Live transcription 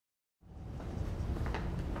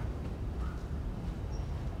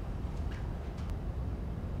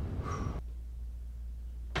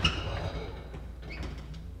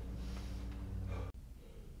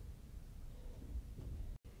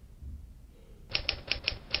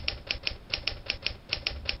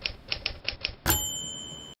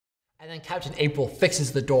And Captain April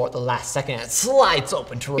fixes the door at the last second and it slides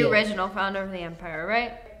open to reveal... The original founder of the Empire,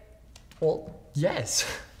 right? Well, yes.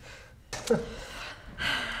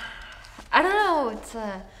 I don't know, it's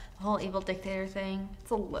the whole evil dictator thing.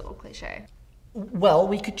 It's a little cliche. Well,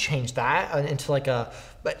 we could change that into like a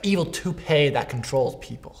evil toupee that controls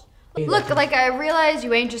people. Look, like I realize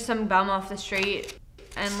you ain't just some bum off the street,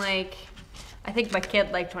 and like, I think my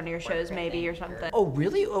kid liked one of your shows maybe or something. Oh,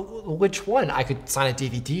 really? Which one? I could sign a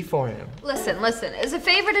DVD for him. Listen, as a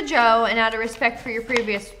favor to Joe and out of respect for your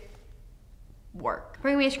previous work,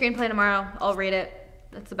 bring me a screenplay tomorrow, I'll read it.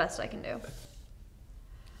 That's the best I can do.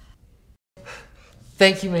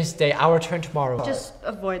 Thank you, Miss Day. I'll return tomorrow. Just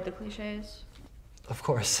avoid the cliches. Of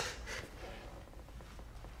course.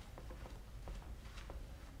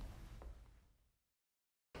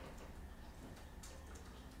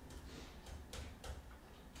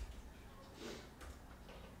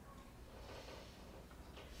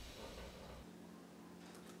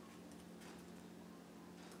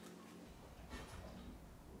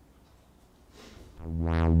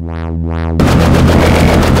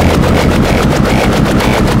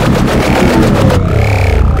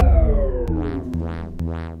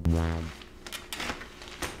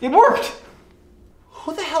 It worked!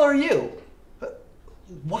 Who the hell are you?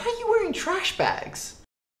 Why are you wearing trash bags?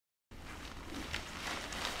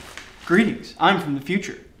 Greetings, I'm from the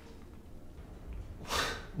future.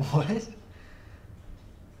 What?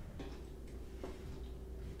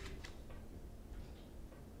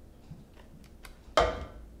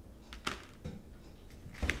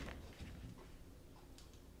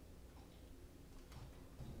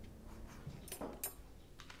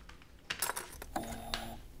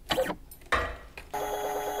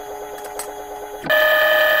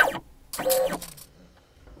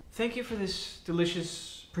 Thank you for this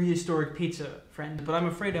delicious prehistoric pizza, friend, but I'm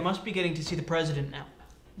afraid I must be getting to see the president now.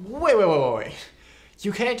 Wait.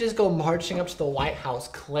 You can't just go marching up to the White House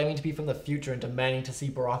claiming to be from the future and demanding to see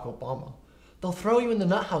Barack Obama. They'll throw you in the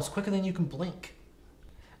nut house quicker than you can blink.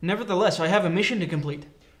 Nevertheless, I have a mission to complete.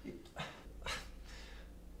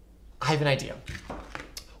 I have an idea.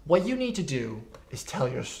 What you need to do is tell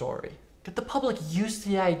your story. Get the public used to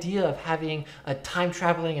the idea of having a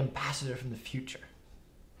time-traveling ambassador from the future.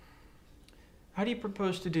 How do you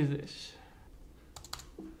propose to do this?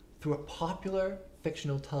 Through a popular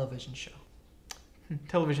fictional television show.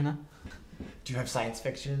 Television, huh? Do you have science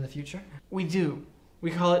fiction in the future? We do. We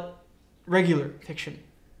call it regular fiction.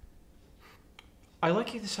 I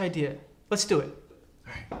like this idea. Let's do it.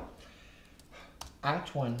 Alright.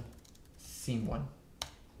 Act 1, Scene 1.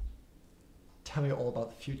 Tell me all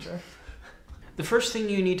about the future. The first thing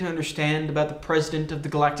you need to understand about the president of the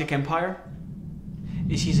Galactic Empire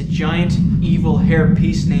is he's a giant, evil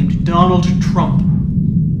hairpiece named Donald Trump.